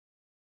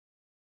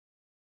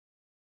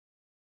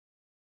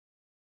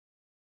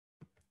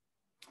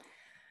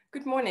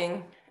Good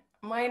morning.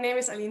 My name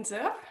is Aline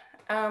Zerb.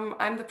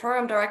 I'm the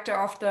program director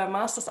of the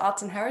Master's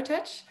Arts and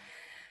Heritage,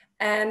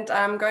 and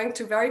I'm going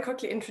to very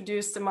quickly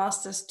introduce the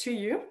Masters to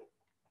you.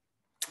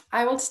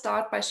 I will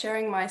start by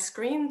sharing my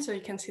screen so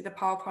you can see the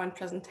PowerPoint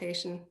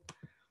presentation.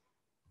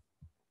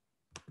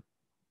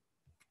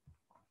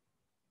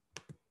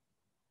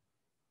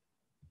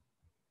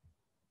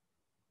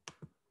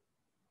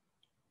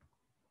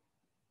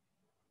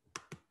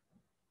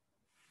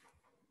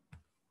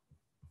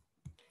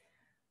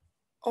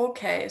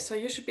 Okay, so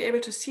you should be able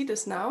to see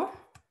this now,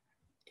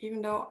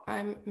 even though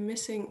I'm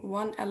missing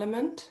one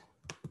element.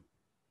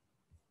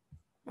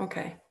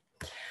 Okay.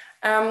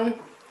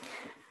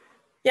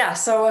 Yeah,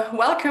 so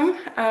welcome.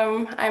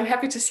 I'm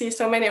happy to see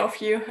so many of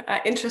you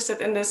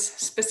interested in this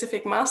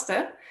specific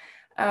master.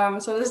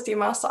 So this is the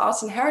Master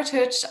Arts and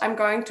Heritage. I'm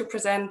going to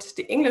present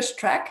the English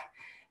track.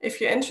 If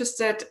you're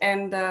interested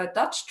in the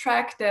Dutch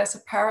track, there's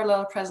a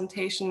parallel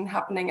presentation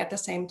happening at the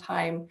same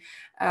time.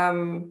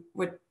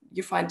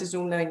 You find the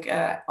Zoom link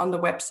on the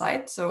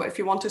website. So if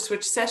you want to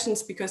switch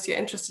sessions because you're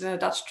interested in the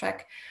Dutch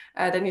track,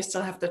 then you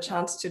still have the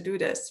chance to do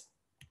this.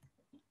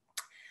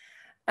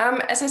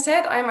 As I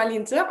said, I'm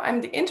Aline Zerb.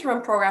 I'm the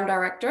interim program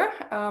director.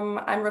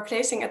 I'm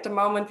replacing at the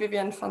moment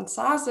Vivian van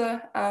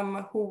Saze,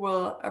 who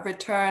will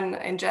return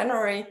in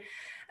January.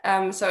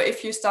 So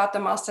if you start the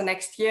master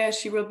next year,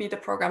 she will be the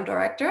program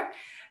director.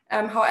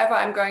 However,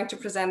 I'm going to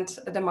present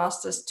the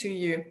masters to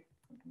you.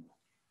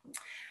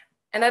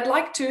 And I'd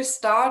like to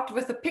start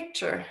with a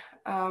picture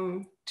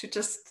to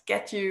just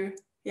get you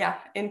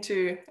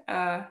into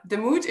the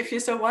mood, if you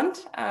so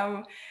want.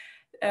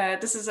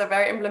 This is a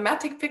very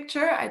emblematic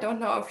picture. I don't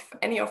know if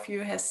any of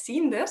you has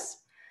seen this.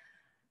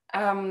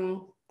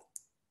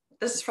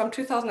 This is from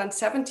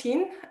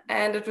 2017,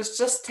 and it was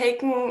just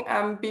taken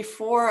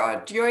before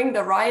or during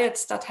the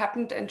riots that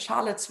happened in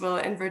Charlottesville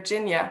in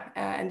Virginia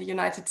in the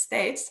United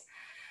States.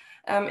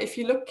 If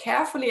you look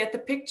carefully at the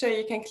picture,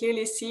 you can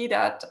clearly see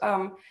that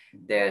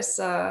there's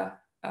a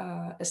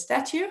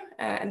statue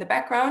in the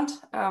background.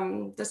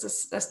 This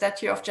is a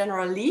statue of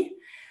General Lee,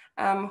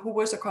 who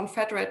was a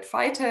Confederate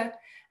fighter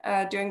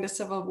during the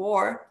Civil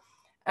War.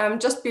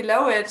 Just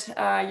below it,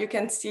 you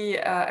can see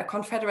a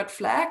Confederate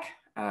flag.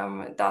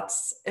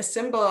 That's a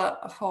symbol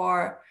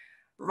for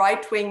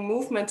right-wing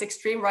movements,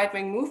 extreme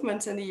right-wing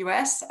movements in the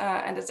US,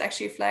 and it's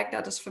actually a flag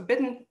that is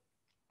forbidden.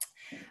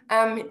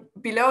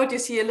 Below it, you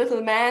see a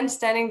little man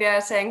standing there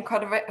saying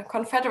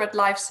Confederate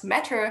Lives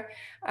Matter.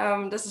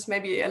 This is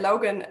maybe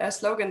a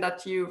slogan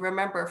that you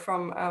remember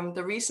from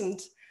the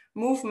recent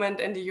movement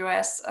in the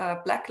US,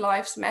 Black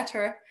Lives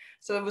Matter.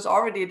 So it was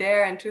already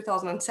there in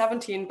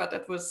 2017, but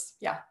it was,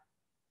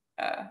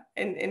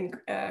 in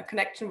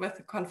connection with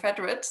the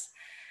Confederates.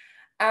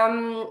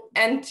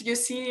 And you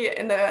see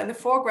in the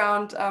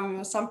foreground,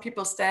 some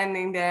people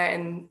standing there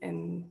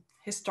in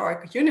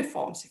historic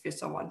uniforms, if you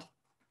so want.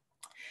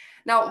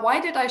 Now, why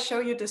did I show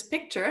you this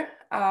picture?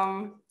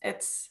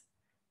 It's,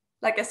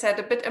 like I said,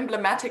 a bit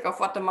emblematic of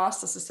what the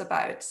Masters is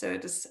about. So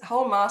this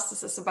whole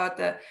Masters is about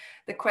the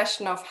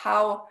question of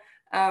how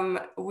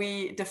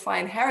we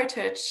define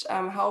heritage,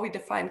 how we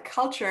define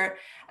culture,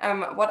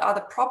 what are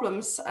the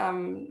problems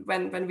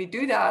when we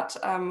do that,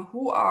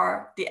 who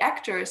are the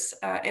actors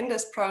in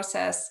this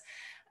process,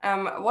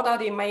 what are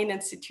the main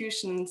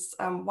institutions,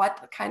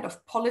 what kind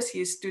of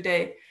policies do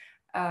they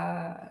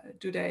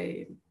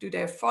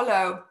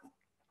follow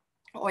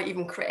or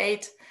even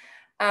create,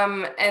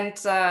 and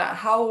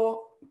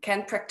how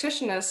can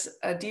practitioners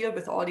deal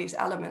with all these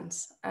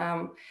elements.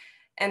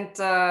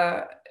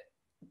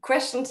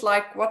 Questions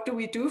like, what do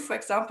we do, for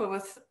example,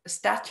 with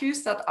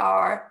statues that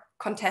are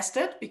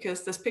contested,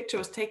 because this picture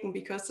was taken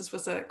because this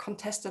was a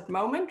contested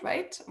moment,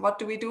 right? What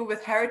do we do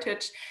with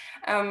heritage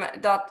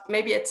that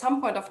maybe at some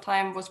point of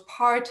time was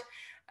part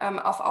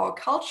of our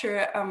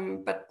culture,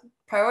 but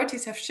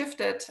priorities have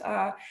shifted.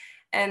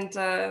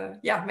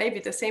 Maybe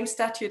the same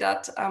statue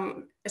that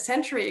a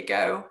century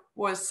ago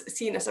was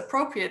seen as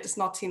appropriate is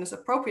not seen as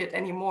appropriate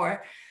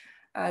anymore.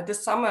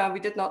 This summer, we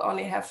did not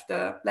only have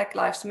the Black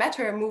Lives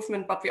Matter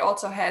movement, but we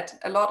also had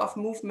a lot of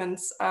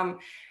movements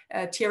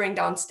tearing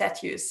down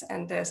statues.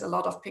 And there's a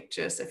lot of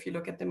pictures, if you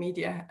look at the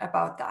media,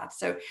 about that.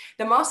 So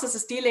the Masters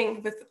is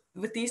dealing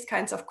with these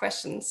kinds of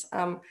questions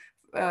from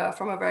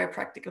a very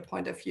practical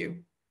point of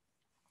view.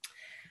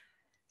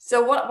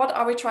 So what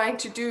are we trying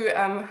to do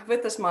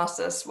with this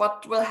Masters?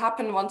 What will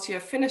happen once you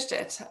have finished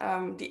it?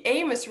 The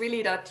aim is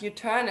really that you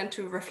turn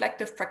into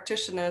reflective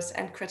practitioners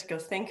and critical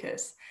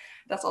thinkers.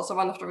 That's also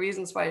one of the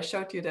reasons why I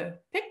showed you the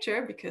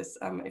picture, because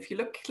if you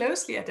look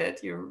closely at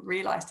it, you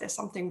realize there's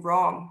something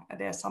wrong.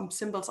 There are some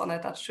symbols on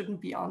it that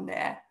shouldn't be on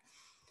there.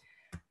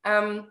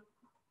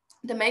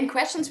 The main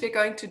questions we're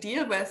going to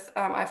deal with,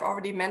 I've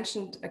already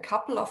mentioned a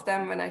couple of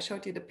them when I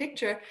showed you the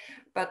picture,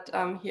 but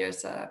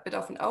here's a bit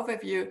of an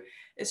overview,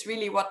 is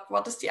really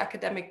what is the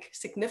academic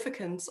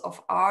significance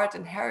of art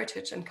and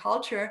heritage and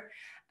culture?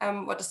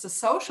 What is the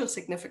social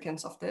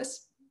significance of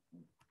this?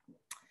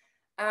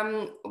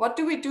 What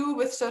do we do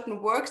with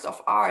certain works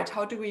of art?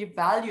 How do we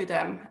value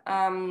them?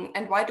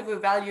 And why do we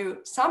value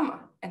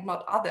some and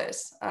not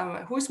others?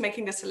 Who's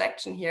making the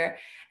selection here?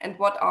 And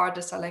what are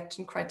the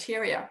selection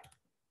criteria?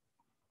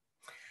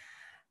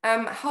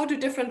 How do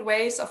different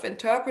ways of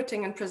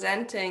interpreting and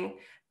presenting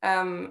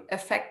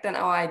affect then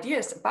our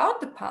ideas about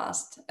the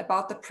past,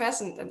 about the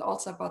present, and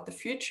also about the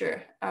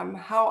future?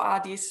 How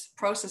are these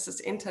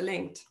processes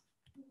interlinked?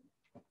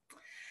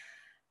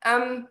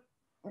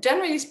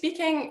 Generally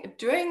speaking,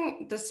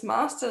 during this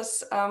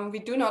master's, we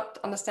do not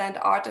understand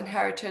art and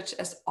heritage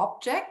as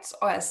objects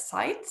or as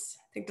sites.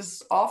 I think this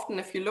is often,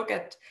 if you look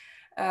at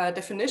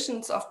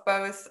definitions of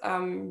both,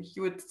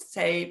 you would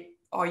say,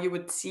 or you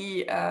would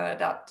see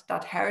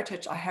that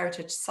heritage are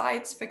heritage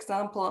sites, for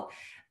example.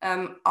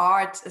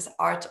 Art is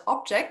art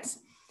objects,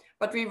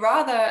 but we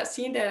rather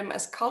see them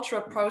as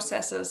cultural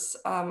processes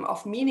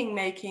of meaning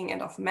making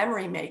and of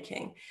memory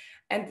making.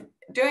 And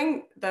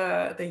during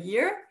the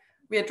year,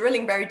 we are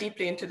drilling very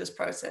deeply into this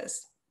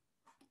process.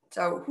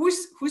 So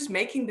who's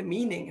making the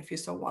meaning, if you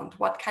so want?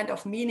 What kind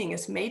of meaning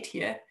is made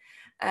here?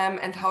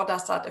 And how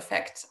does that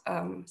affect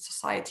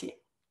society?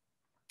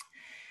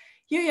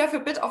 Here you have a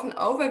bit of an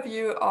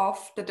overview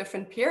of the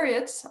different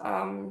periods.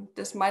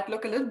 This might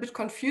look a little bit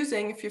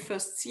confusing if you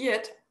first see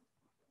it,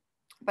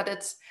 but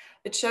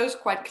it shows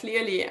quite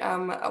clearly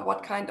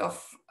what kind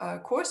of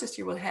courses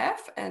you will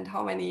have and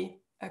how many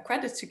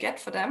credits you get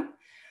for them.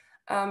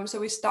 So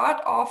we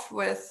start off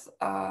with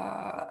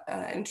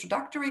an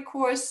introductory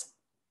course,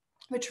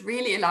 which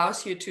really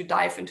allows you to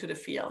dive into the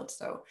field.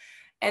 So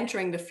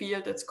entering the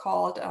field, it's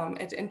called,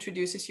 it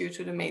introduces you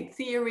to the main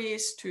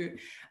theories, to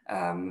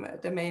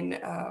the main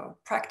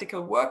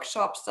practical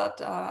workshops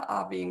that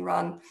are being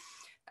run.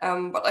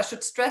 What I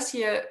should stress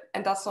here,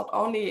 and that's not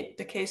only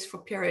the case for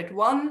period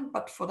 1,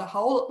 but for the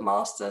whole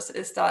master's,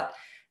 is that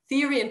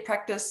theory and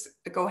practice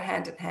go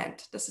hand in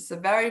hand. This is a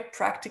very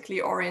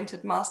practically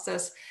oriented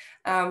master's.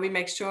 We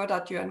make sure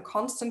that you're in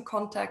constant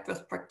contact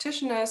with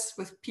practitioners,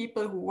 with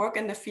people who work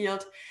in the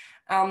field.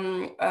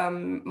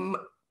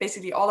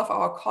 Basically, all of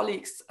our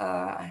colleagues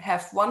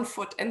have one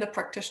foot in the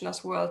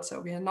practitioner's world.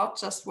 So we are not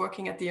just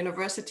working at the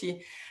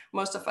university.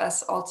 Most of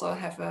us also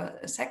have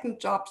a second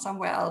job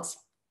somewhere else.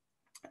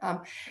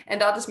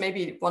 And that is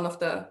maybe one of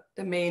the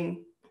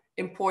main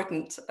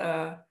important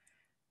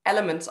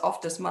elements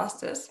of this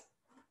master's.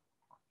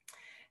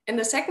 In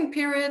the second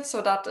period,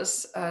 so that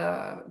is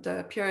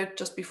the period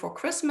just before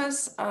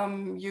Christmas,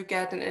 you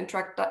get an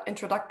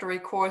introductory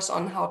course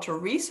on how to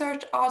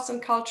research arts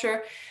and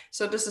culture.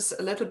 So this is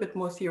a little bit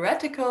more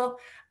theoretical.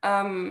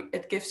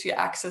 It gives you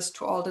access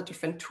to all the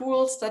different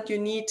tools that you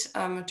need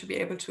to be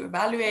able to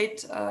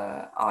evaluate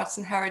arts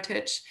and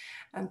heritage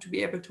and to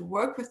be able to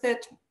work with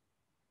it.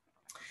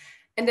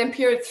 And then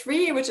period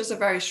 3, which is a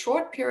very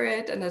short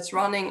period, and it's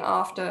running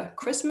after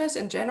Christmas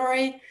in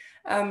January.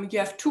 You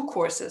have 2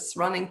 courses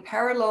running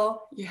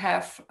parallel. You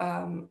have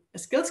a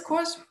skills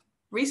course,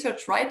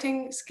 research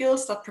writing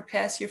skills that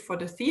prepares you for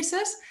the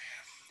thesis.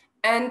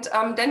 And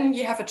then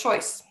you have a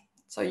choice.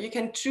 So you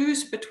can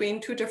choose between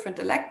 2 different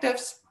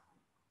electives.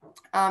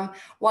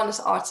 One is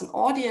arts and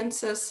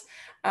audiences.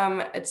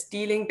 It's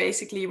dealing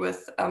basically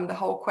with the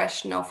whole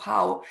question of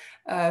how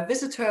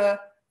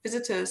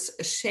visitors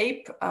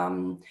shape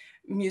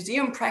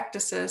museum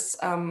practices.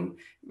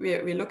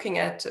 We're looking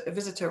at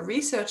visitor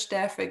research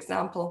there, for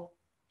example,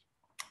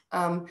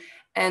 and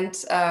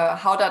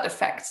how that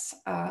affects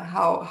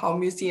how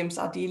museums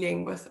are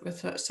dealing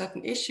with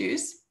certain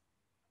issues.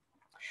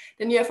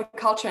 Then you have a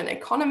culture and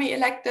economy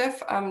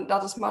elective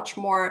that is much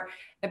more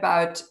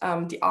about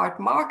the art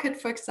market,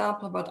 for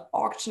example, about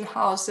auction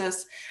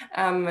houses,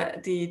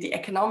 the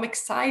economic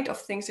side of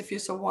things, if you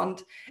so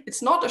want.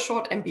 It's not a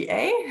short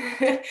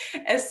MBA,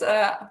 as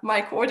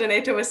my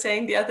coordinator was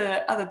saying the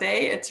other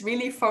day. It's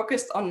really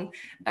focused on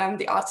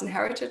the arts and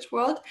heritage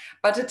world,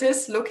 but it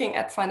is looking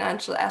at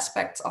financial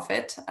aspects of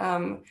it,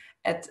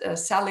 at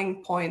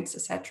selling points,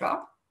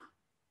 etc.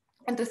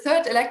 And the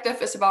third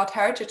elective is about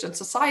heritage and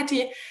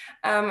society.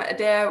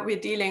 There we're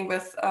dealing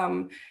with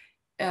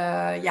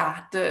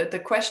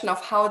the question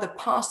of how the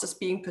past is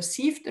being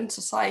perceived in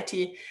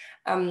society,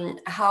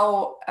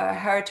 how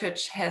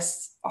heritage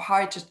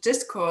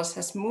discourse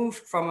has moved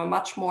from a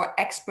much more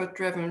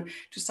expert-driven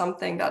to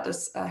something that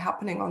is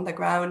happening on the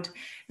ground.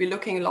 We're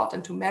looking a lot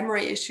into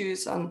memory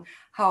issues on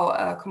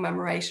how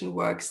commemoration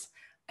works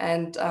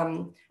and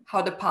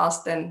how the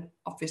past then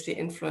obviously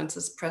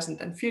influences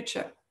present and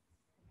future.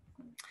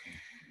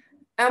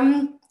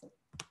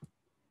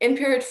 In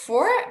period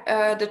 4,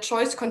 the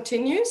choice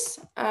continues.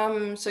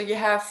 So you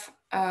have,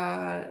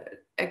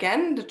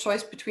 again, the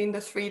choice between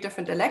the 3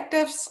 different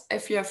electives.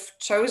 If you have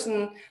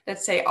chosen,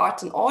 let's say,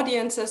 arts and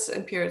audiences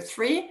in period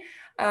 3,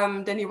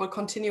 then you will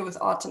continue with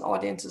arts and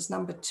audiences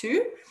number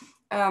 2.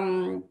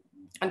 And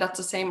that's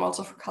the same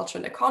also for culture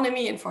and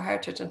economy and for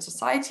heritage and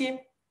society.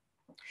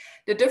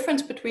 The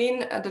difference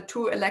between the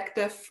 2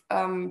 elective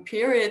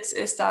periods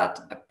is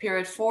that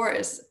period 4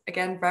 is,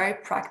 again, very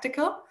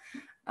practical.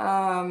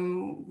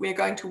 we're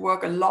going to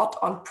work a lot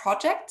on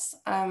projects,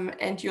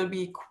 and you'll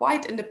be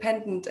quite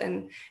independent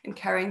in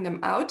carrying them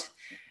out.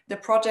 The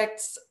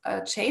projects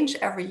change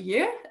every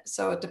year,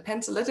 so it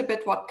depends a little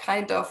bit what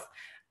kind of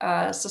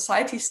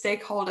society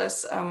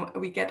stakeholders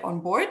we get on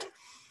board.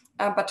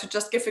 But to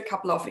just give a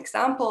couple of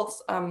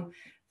examples,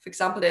 for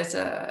example, there's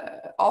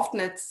often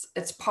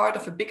it's part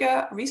of a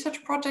bigger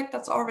research project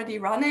that's already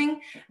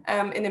running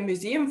in a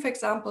museum, for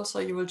example. So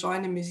you will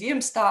join a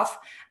museum staff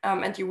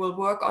and you will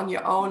work on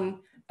your own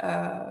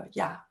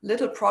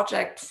little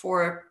project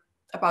for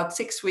about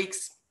 6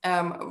 weeks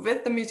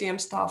with the museum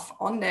staff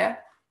on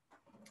there.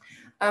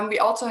 We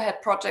also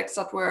had projects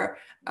that were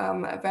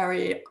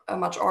very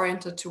much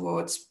oriented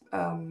towards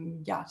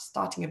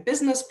starting a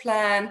business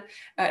plan,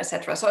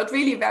 etc. So it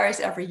really varies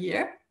every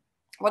year.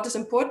 What is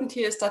important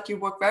here is that you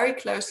work very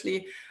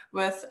closely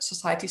with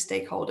society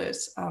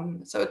stakeholders.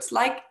 So it's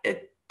like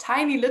a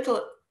tiny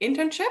little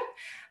internship,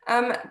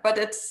 but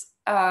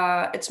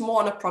it's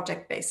more on a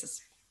project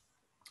basis.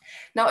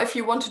 Now, if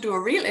you want to do a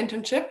real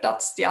internship,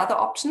 that's the other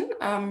option.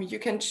 You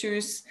can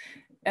choose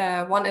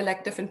one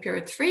elective in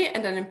period 3,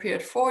 and then in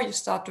period 4, you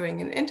start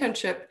doing an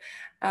internship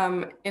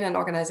in an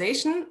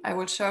organization. I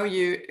will show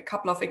you a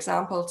couple of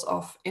examples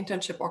of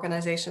internship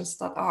organizations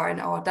that are in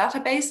our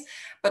database,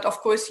 but of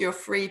course you're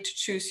free to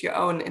choose your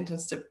own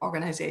internship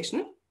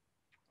organization.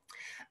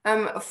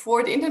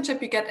 For the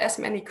internship, you get as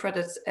many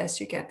credits as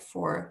you get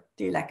for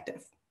the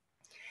elective.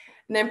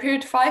 And then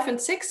period 5 and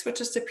 6,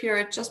 which is the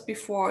period just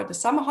before the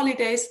summer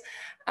holidays,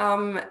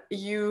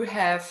 you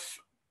have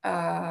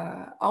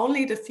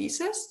only the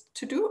thesis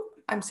to do.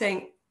 I'm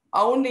saying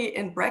only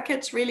in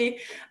brackets really,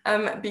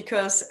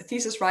 because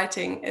thesis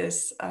writing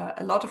is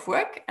a lot of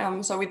work.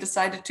 So we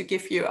decided to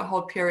give you a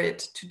whole period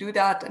to do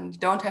that, and you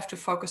don't have to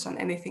focus on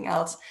anything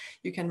else.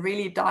 You can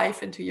really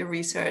dive into your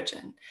research,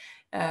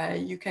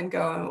 and you can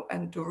go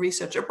and do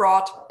research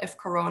abroad if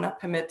Corona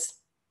permits,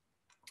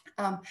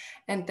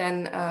 and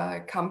then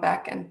come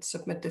back and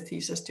submit the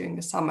thesis during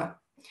the summer.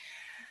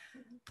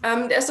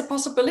 There's a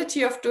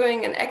possibility of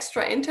doing an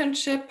extra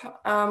internship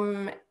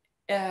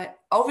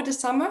over the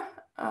summer.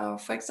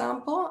 For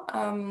example,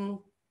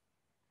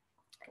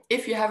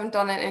 if you haven't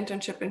done an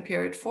internship in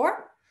period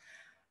 4,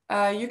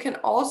 you can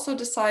also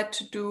decide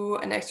to do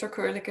an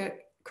extracurricular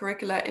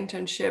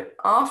internship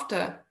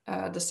after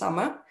the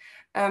summer.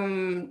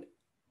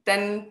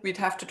 Then we'd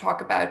have to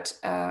talk about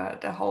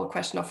the whole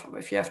question of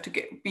if you have to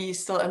be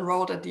still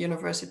enrolled at the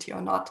university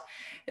or not.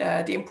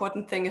 The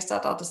important thing is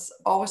that that is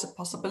always a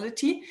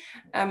possibility.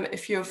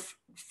 If you've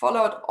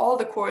followed all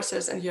the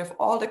courses and you have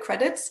all the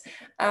credits,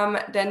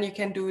 then you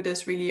can do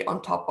this really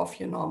on top of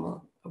your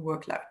normal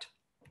workload.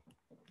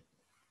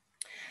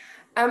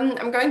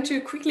 I'm going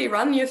to quickly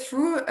run you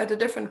through the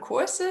different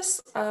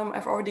courses.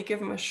 I've already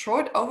given a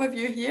short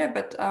overview here,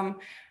 but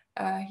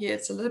here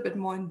it's a little bit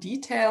more in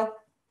detail.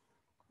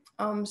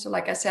 So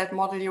like I said,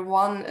 model year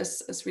 1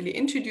 is really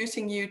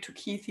introducing you to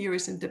key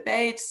theories and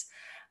debates,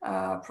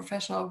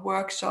 professional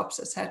workshops,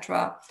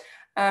 etc.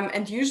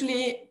 And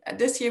usually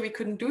this year we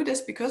couldn't do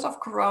this because of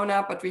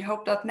Corona, but we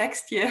hope that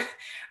next year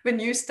when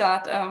you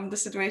start, the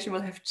situation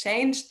will have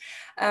changed.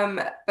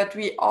 But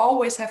we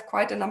always have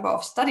quite a number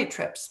of study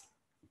trips.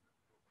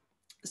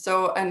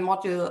 So in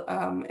module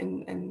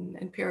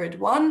in period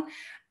 1,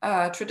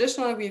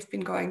 traditionally we've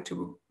been going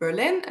to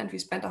Berlin, and we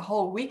spent a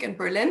whole week in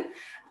Berlin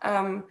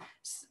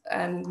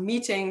and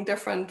meeting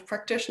different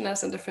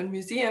practitioners in different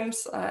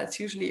museums. It's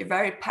usually a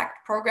very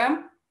packed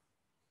program,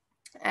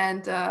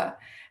 and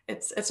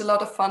it's a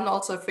lot of fun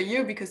also for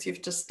you because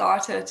you've just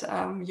started.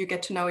 You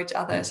get to know each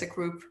other as a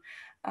group,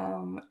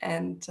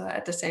 and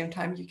at the same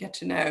time you get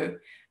to know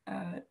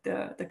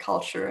the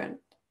culture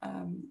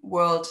and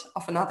world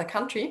of another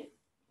country.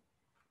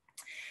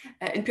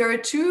 In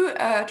period 2,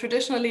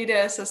 traditionally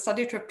there's a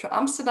study trip to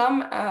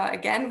Amsterdam,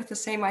 again with the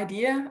same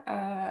idea,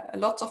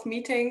 lots of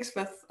meetings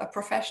with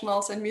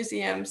professionals and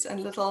museums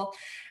and little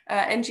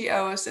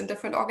NGOs and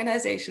different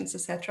organizations,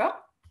 etc.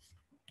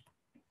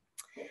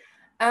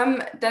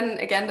 Then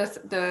again,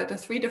 the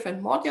 3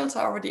 different modules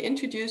are already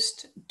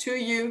introduced to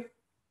you.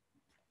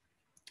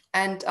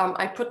 And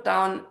I put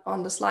down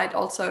on the slide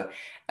also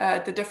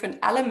the different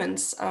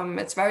elements.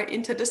 It's very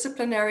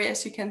interdisciplinary,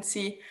 as you can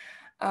see.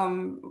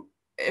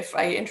 If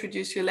I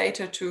introduce you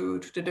later to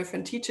the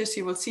different teachers,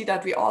 you will see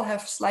that we all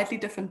have slightly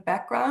different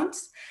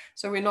backgrounds.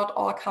 So we're not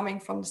all coming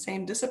from the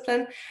same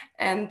discipline,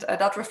 and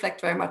that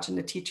reflects very much in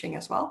the teaching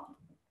as well.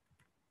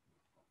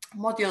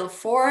 Module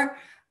 4,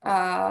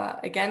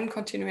 again,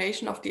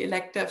 continuation of the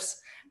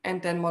electives,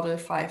 and then module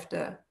 5,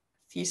 the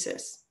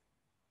thesis.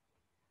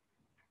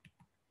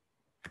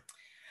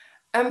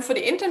 For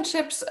the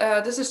internships,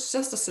 this is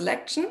just a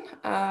selection.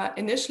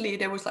 Initially,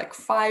 there was like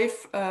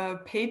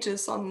 5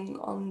 pages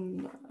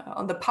on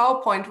the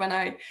PowerPoint when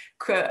I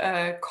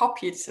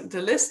copied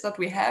the list that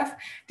we have.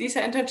 These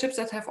are internships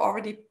that have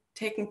already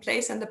taken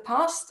place in the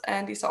past,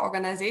 and these are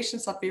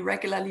organizations that we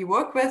regularly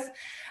work with.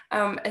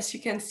 As you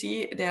can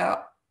see, there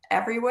are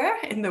everywhere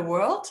in the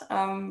world.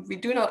 We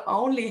do not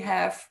only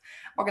have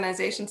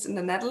organizations in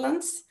the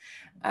Netherlands,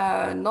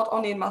 not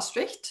only in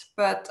Maastricht,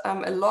 but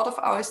a lot of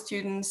our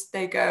students,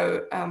 they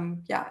go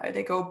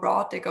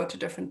abroad, they go to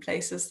different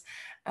places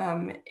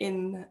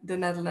in the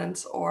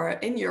Netherlands or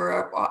in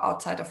Europe or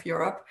outside of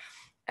Europe.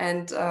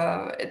 And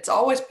it's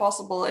always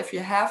possible, if you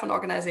have an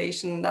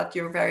organization that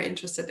you're very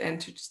interested in,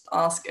 to just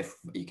ask if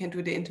you can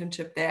do the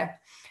internship there.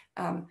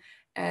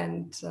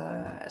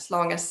 As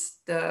long as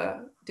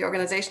the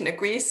organization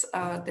agrees,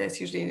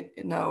 there's usually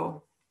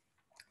no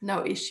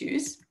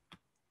issues.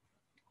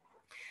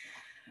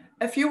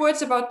 A few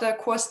words about the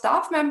core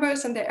staff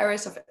members and their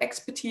areas of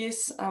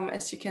expertise.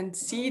 As you can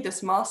see,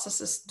 this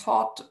master's is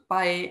taught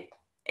by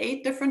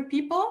 8 different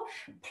people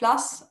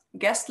plus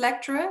guest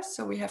lecturers.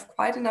 So we have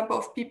quite a number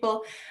of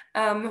people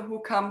who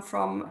come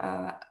from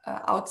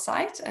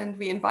outside, and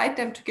we invite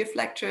them to give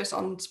lectures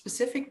on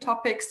specific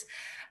topics.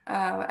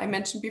 I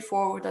mentioned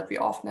before that we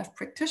often have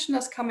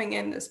practitioners coming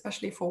in,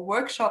 especially for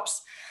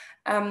workshops.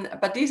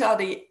 But these are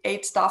the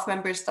 8 staff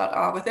members that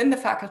are within the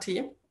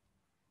faculty.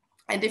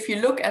 And if you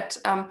look at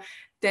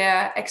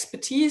their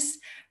expertise,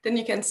 then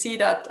you can see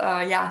that,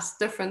 yes,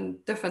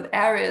 different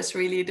areas,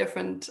 really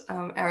different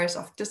areas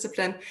of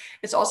discipline.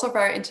 It's also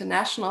very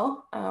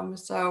international.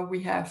 So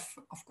we have,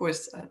 of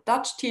course,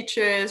 Dutch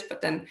teachers,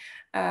 but then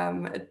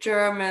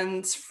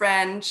Germans,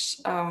 French.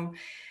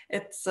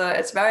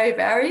 It's very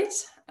varied.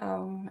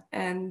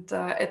 And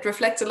it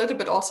reflects a little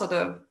bit also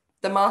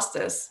the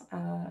masters.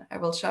 I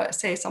will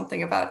say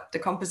something about the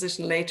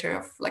composition later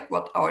of like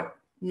what our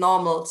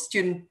normal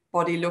student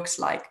body looks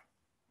like.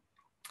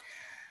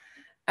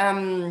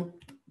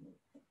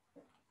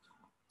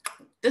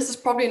 This is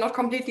probably not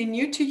completely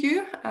new to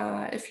you.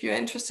 If you're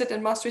interested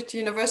in Maastricht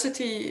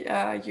University,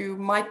 you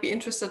might be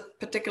interested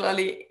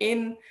particularly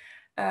in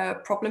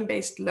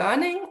problem-based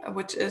learning,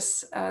 which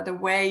is the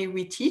way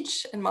we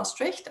teach in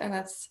Maastricht, and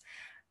it's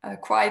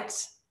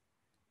quite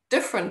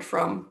different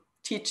from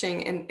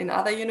teaching in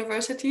other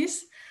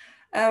universities.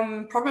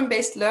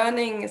 Problem-based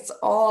learning is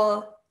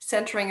all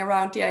centering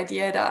around the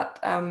idea that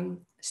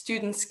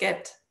students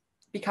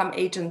become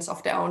agents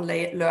of their own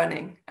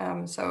learning.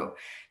 So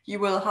you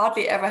will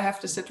hardly ever have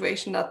the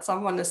situation that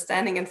someone is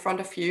standing in front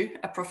of you,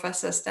 a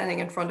professor is standing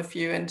in front of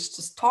you and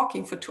just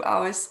talking for 2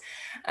 hours,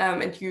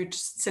 and you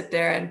just sit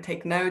there and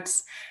take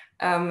notes.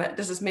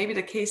 This is maybe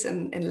the case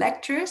in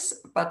lectures,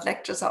 but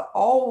lectures are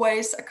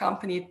always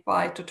accompanied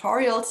by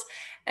tutorials,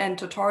 and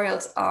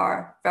tutorials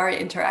are very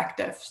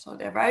interactive. So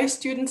they're very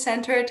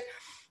student-centered.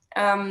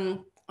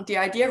 The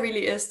idea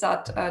really is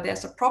that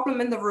there's a problem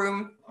in the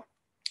room,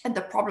 and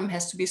the problem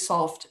has to be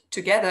solved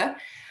together.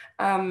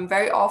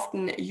 Very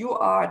often you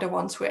are the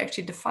ones who are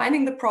actually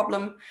defining the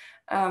problem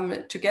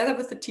together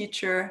with the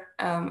teacher,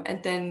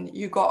 and then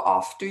you go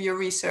off, do your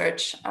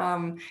research,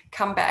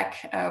 come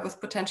back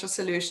with potential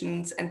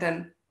solutions, and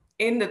then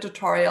in the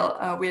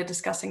tutorial we are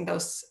discussing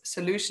those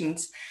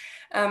solutions.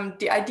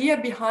 The idea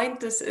behind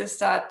this is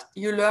that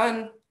you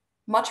learn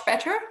much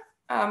better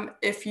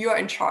if you are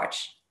in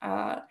charge.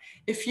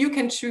 If you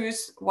can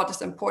choose what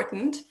is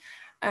important,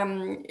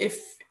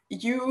 if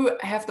you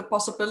have the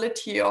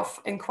possibility of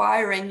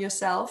inquiring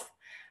yourself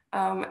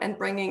and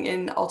bringing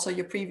in also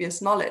your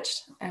previous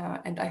knowledge.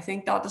 And I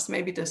think that is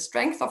maybe the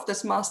strength of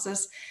this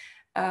master's.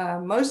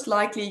 Most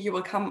likely you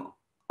will come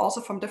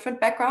also from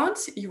different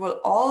backgrounds. You will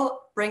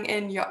all bring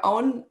in your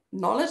own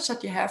knowledge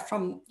that you have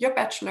from your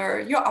bachelor,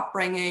 your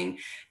upbringing,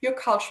 your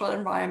cultural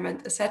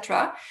environment,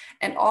 etc.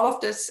 And all of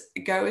this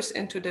goes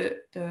into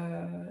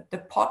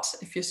the pot,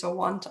 if you so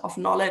want, of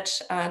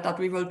knowledge that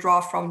we will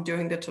draw from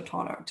during the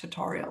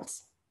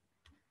tutorials.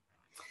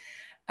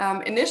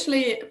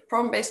 Initially,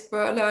 problem-based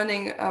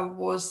learning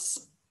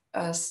was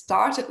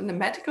started in the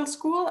medical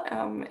school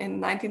in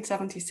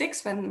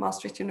 1976 when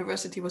Maastricht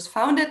University was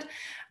founded,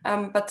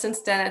 but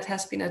since then it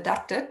has been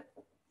adapted.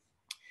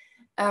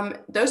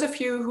 Those of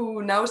you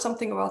who know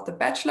something about the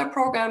bachelor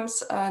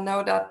programs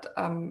know that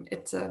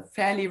it's a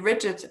fairly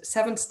rigid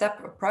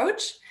 7-step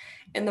approach.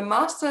 In the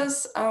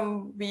masters,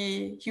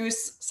 we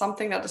use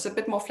something that is a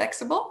bit more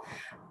flexible.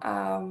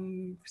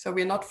 So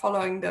we're not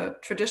following the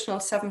traditional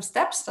 7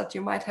 steps that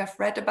you might have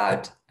read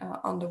about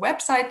on the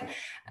website,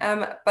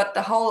 but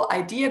the whole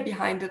idea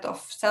behind it of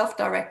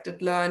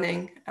self-directed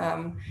learning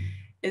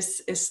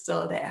is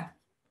still there.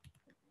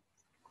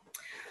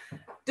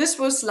 This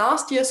was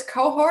last year's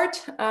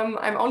cohort.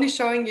 I'm only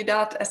showing you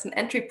that as an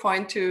entry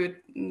point to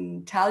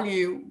tell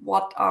you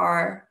what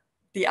are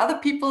the other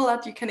people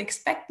that you can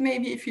expect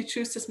maybe if you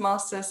choose this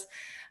master's.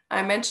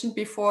 I mentioned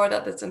before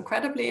that it's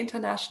incredibly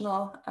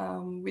international.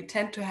 We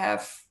tend to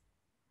have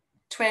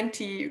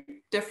 20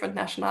 different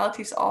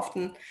nationalities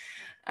often,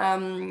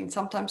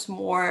 sometimes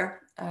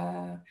more.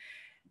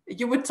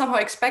 You would somehow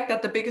expect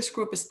that the biggest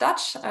group is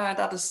Dutch.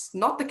 That is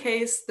not the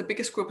case. The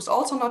biggest group is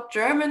also not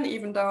German,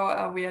 even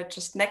though we are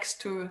just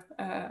next to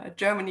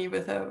Germany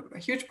with a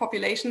huge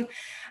population.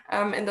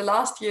 In the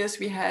last years,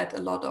 we had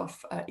a lot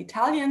of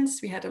Italians,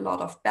 we had a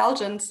lot of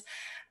Belgians,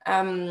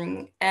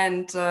 and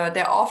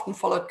they're often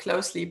followed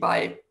closely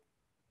by,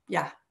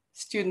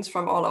 students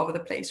from all over the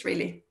place,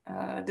 really.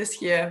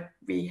 This year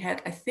we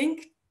had, I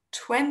think,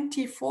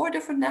 24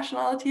 different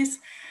nationalities.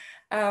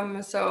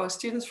 So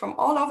students from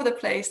all over the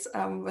place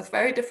with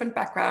very different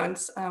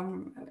backgrounds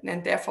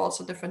and therefore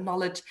also different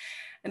knowledge.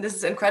 And this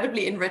is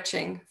incredibly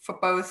enriching for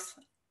both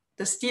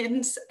the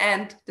students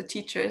and the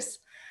teachers.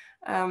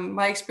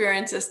 My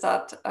experience is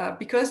that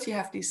because you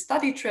have these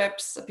study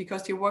trips,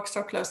 because you work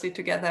so closely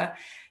together,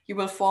 you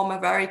will form a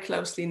very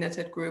closely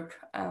knitted group.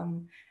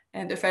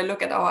 And if I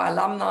look at our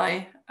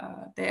alumni,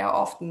 they are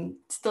often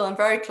still in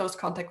very close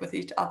contact with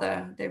each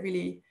other. They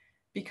really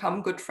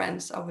become good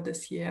friends over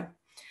this year.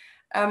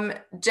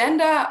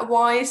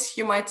 Gender-wise,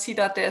 you might see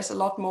that there's a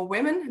lot more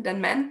women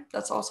than men.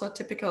 That's also a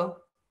typical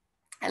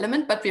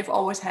element, but we've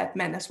always had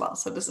men as well.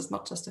 So this is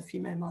not just a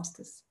female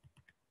masters.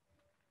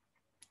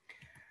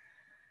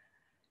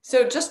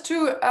 So just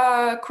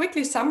to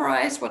quickly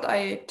summarize what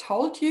I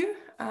told you,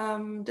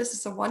 this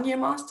is a one-year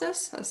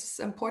master's. This is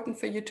important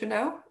for you to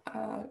know.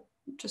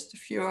 Just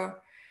if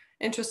you're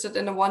interested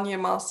in a one-year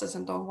master's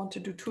and don't want to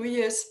do 2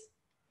 years,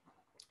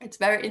 it's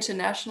very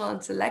international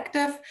and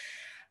selective.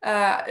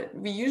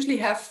 We usually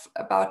have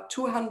about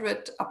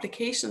 200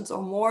 applications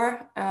or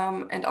more,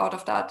 and out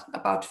of that,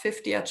 about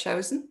 50 are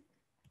chosen.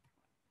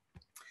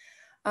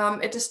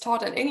 It is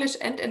taught in English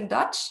and in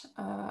Dutch.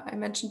 I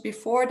mentioned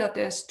before that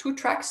there's 2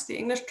 tracks, the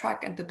English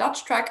track and the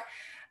Dutch track.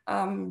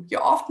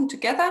 You're often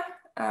together,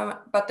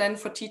 but then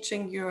for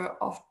teaching, you're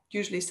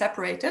usually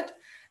separated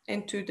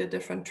into the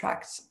different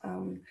tracks.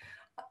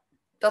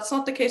 That's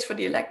not the case for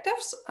the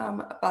electives,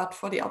 but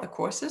for the other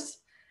courses.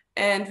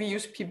 And we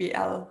use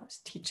PBL as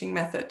teaching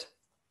method.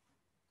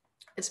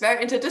 It's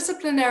very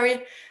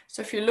interdisciplinary.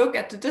 So if you look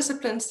at the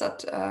disciplines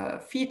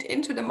that feed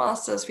into the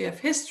masters, we have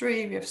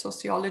history, we have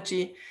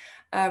sociology,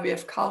 we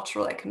have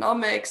cultural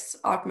economics,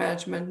 art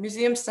management,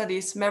 museum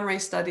studies, memory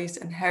studies,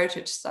 and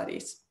heritage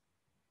studies.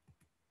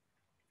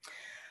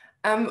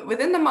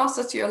 Within the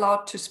masters, you're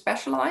allowed to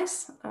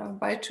specialize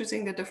by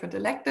choosing the different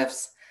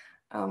electives.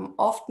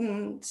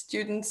 Often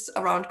students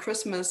around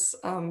Christmas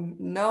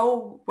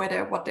know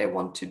what they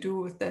want to do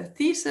with their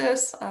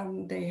thesis.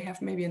 They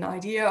have maybe an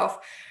idea of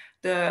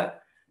the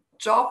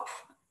job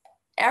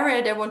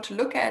area they want to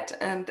look at,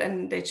 and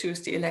then they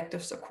choose the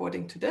electives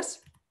according to this.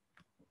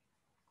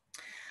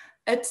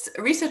 It's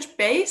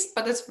research-based,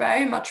 but it's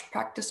very much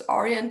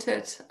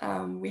practice-oriented.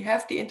 We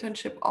have the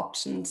internship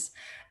options,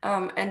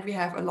 and we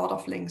have a lot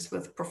of links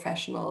with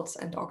professionals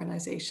and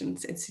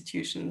organizations,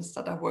 institutions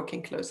that are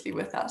working closely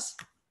with us.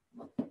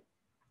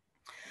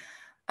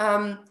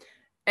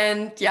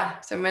 And yeah,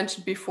 as I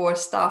mentioned before,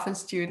 staff and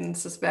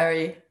students is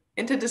very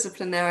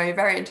interdisciplinary,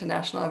 very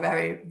international,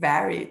 very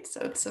varied.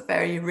 So it's a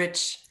very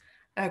rich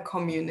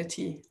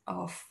community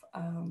of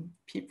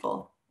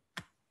people.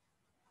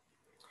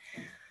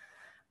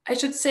 I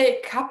should say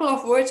a couple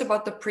of words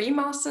about the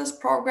pre-master's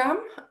program.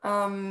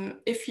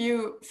 If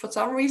you, for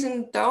some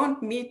reason,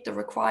 don't meet the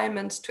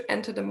requirements to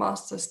enter the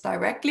master's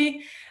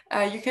directly,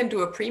 you can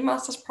do a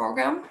pre-master's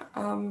program.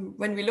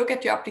 When we look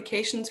at your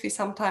applications, we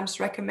sometimes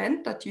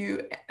recommend that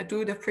you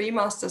do the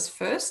pre-master's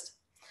first.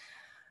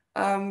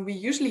 We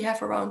usually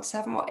have around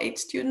 7 or 8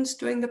 students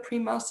doing the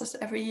pre-master's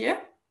every year.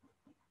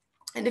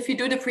 And if you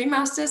do the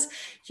pre-masters,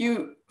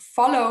 you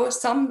follow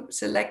some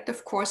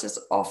selective courses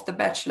of the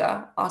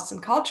Bachelor Arts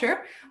and Culture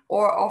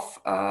or of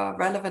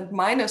relevant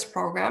minors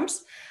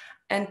programs.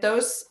 And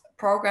those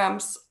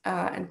programs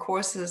and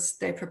courses,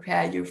 they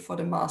prepare you for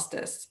the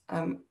masters.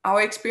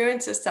 Our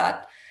experience is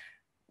that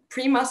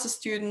pre-master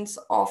students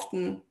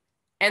often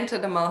enter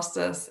the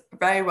masters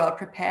very well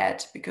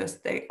prepared because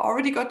they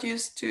already got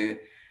used to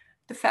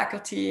the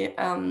faculty.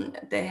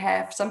 They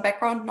have some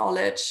background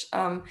knowledge.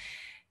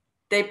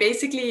 They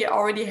basically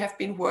already have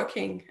been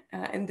working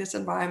in this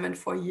environment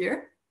for a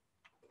year.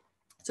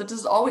 So this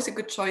is always a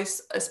good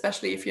choice,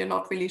 especially if you're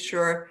not really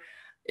sure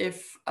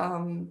if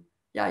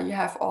you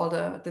have all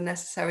the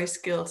necessary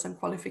skills and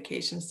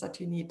qualifications that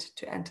you need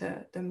to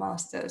enter the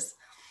masters.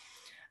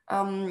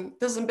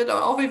 This is a bit of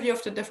an overview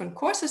of the different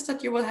courses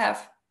that you will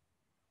have.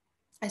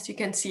 As you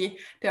can see,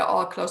 they're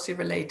all closely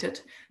related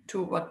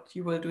to what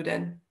you will do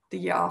then the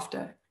year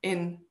after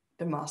in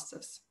the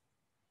masters.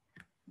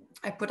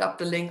 I put up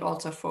the link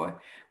also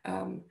for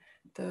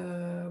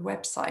the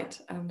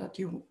website that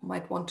you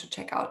might want to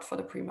check out for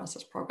the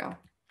pre-master's program.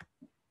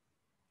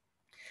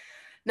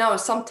 Now,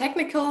 some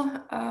technical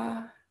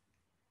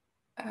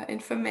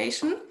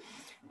information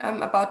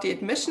about the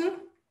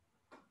admission.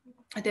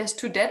 There's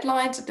 2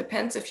 deadlines. It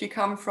depends if you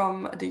come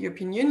from the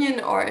European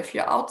Union or if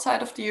you're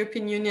outside of the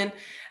European Union.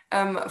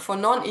 For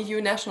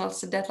non-EU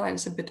nationals, the deadline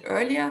is a bit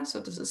earlier. So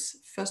this is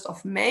 1st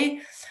of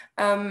May.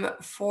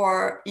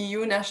 For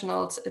EU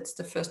nationals, it's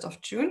the 1st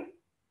of June.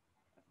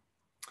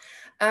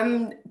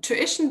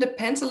 Tuition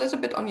depends a little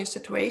bit on your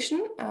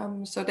situation.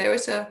 So there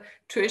is a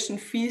tuition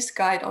fees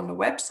guide on the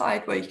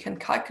website where you can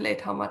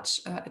calculate how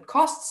much it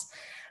costs.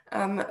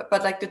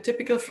 But like the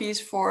typical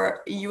fees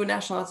for EU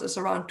nationals is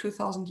around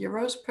 2,000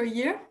 euros per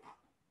year.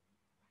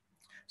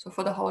 So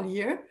for the whole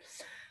year.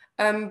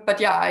 But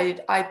yeah,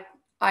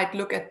 I'd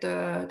look at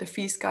the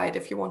fees guide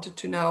if you wanted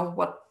to know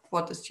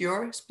what is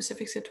your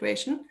specific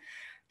situation.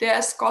 there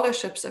are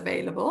scholarships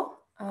available.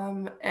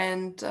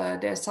 And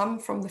there's some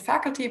from the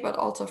faculty, but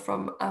also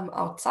from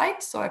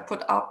outside. So I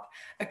put up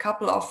a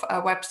couple of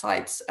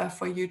websites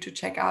for you to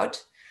check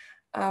out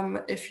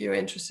if you're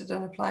interested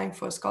in applying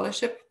for a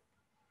scholarship.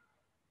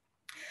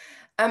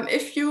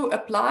 If you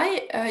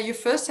apply, you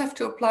first have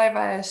to apply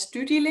via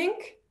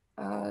StudiLink.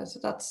 So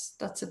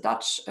that's a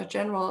Dutch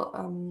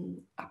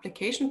general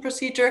application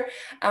procedure.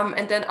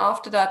 And then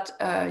after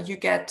that, you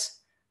get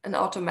an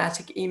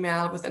automatic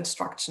email with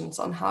instructions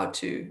on how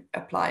to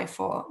apply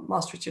for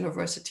Maastricht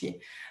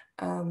University.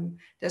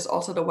 There's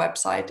also the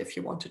website if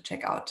you want to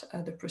check out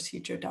the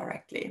procedure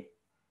directly.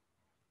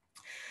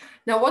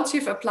 Now, once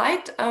you've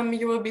applied,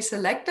 you will be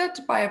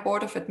selected by a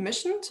board of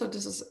admission. So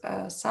this is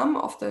some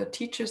of the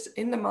teachers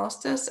in the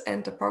master's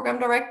and the program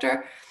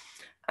director.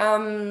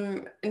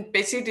 And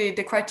basically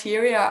the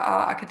criteria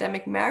are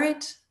academic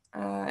merit,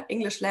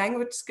 English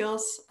language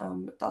skills,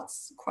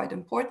 that's quite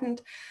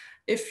important.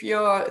 If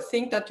you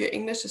think that your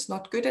English is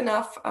not good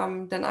enough,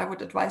 then I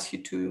would advise you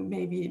to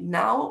maybe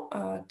now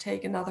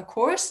take another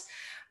course,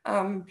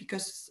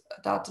 because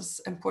that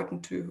is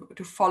important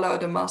to follow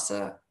the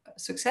master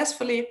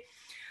successfully.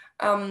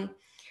 And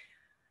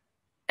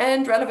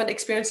relevant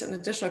experience and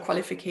additional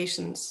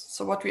qualifications.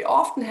 So what we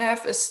often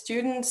have is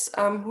students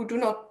who do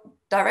not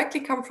directly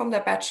come from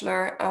their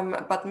bachelor,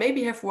 but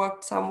maybe have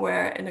worked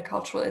somewhere in a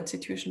cultural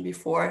institution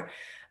before.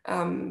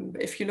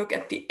 If you look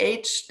at the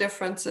age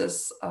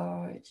differences,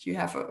 you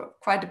have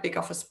quite a big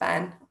of a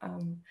span.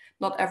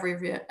 Not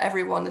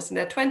everyone is in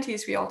their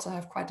 20s. We also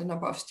have quite a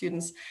number of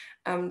students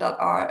that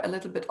are a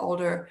little bit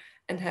older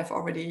and have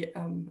already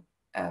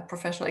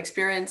professional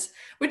experience,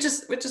 which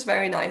is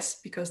very nice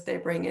because they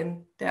bring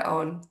in their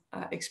own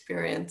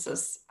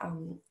experiences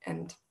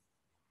and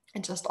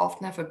just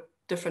often have a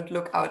different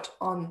look out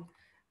on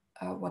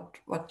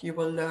what you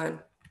will learn.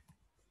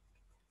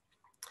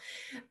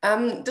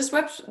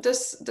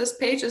 This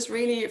page is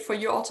really for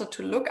you also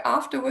to look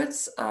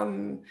afterwards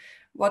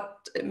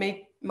what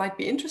might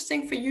be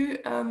interesting for you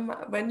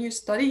when you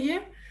study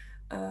here.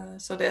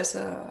 So there's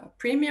a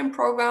premium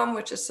program,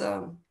 which is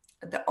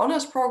the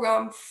honors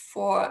program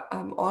for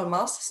all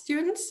master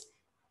students.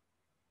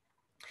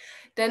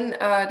 Then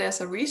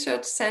there's a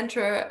research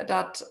center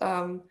that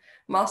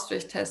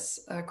Maastricht has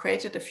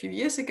created a few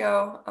years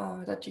ago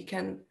that you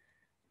can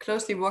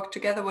closely work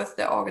together with.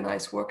 They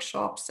organize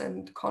workshops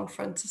and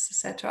conferences,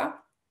 etc.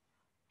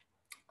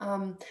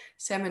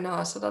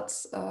 Seminars, so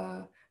that's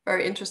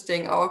very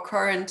interesting. Our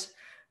current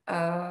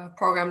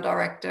program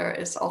director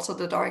is also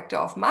the director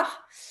of MACH.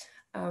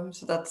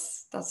 So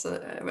that's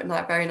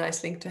a very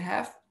nice link to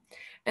have.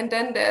 And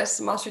then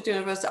there's Maastricht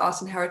University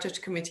Arts and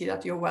Heritage Committee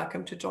that you're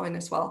welcome to join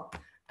as well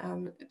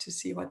to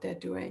see what they're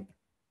doing.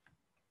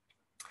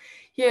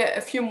 Here,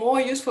 a few more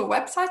useful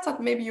websites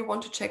that maybe you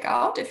want to check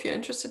out if you're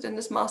interested in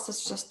this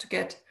master's, just to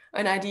get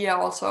an idea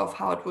also of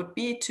how it would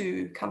be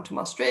to come to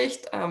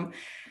Maastricht, how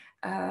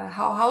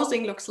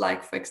housing looks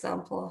like, for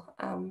example,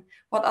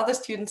 what other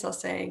students are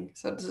saying.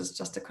 So this is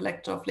just a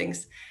collection of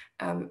links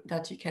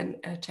that you can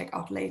check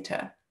out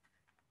later.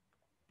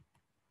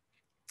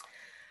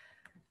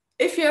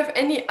 If you have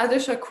any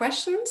additional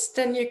questions,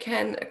 then you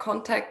can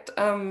contact,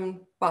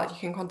 well, you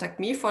can contact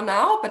me for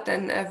now, but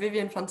then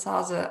Vivian van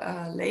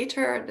Saze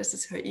later. This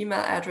is her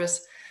email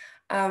address.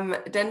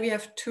 Then we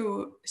have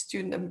two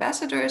student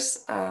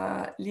ambassadors,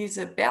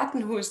 Lise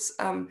Berten, who's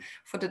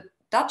for the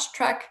Dutch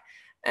track,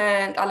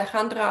 and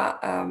Alejandra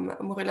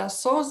Murilla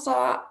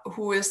Souza,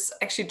 who is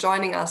actually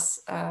joining us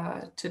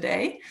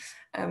today.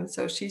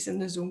 So she's in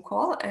the Zoom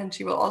call, and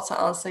she will also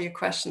answer your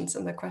questions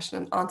in the question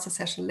and answer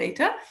session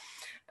later.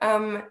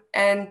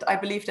 And I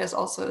believe there's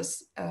also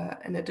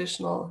an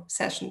additional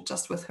session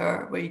just with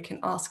her where you can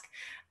ask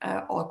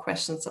all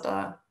questions that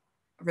are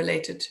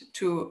related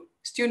to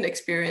student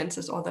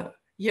experiences or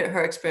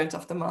her experience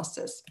of the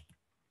master's.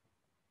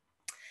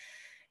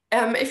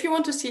 If you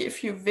want to see a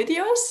few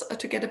videos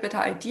to get a better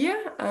idea,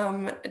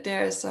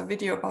 there's a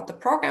video about the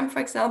program, for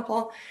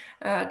example.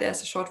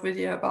 There's a short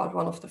video about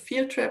one of the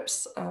field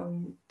trips.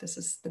 This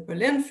is the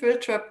Berlin field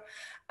trip.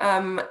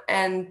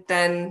 And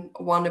then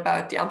one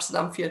about the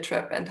Amsterdam field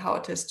trip and how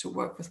it is to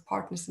work with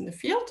partners in the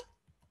field.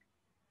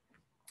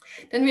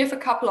 Then we have a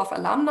couple of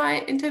alumni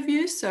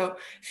interviews. So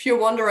if you're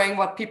wondering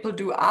what people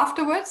do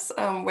afterwards,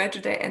 where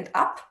do they end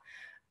up?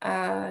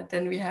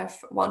 Then we have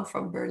one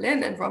from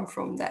Berlin and one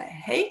from The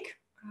Hague.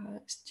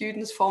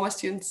 Former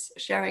students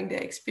sharing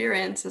their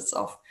experiences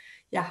of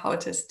how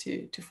it is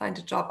to find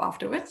a job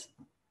afterwards.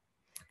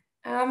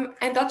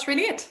 And that's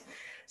really it.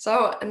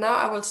 So now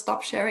I will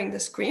stop sharing the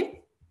screen.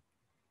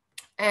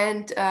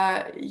 And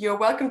you're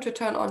welcome to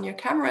turn on your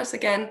cameras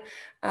again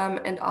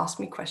and ask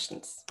me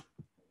questions.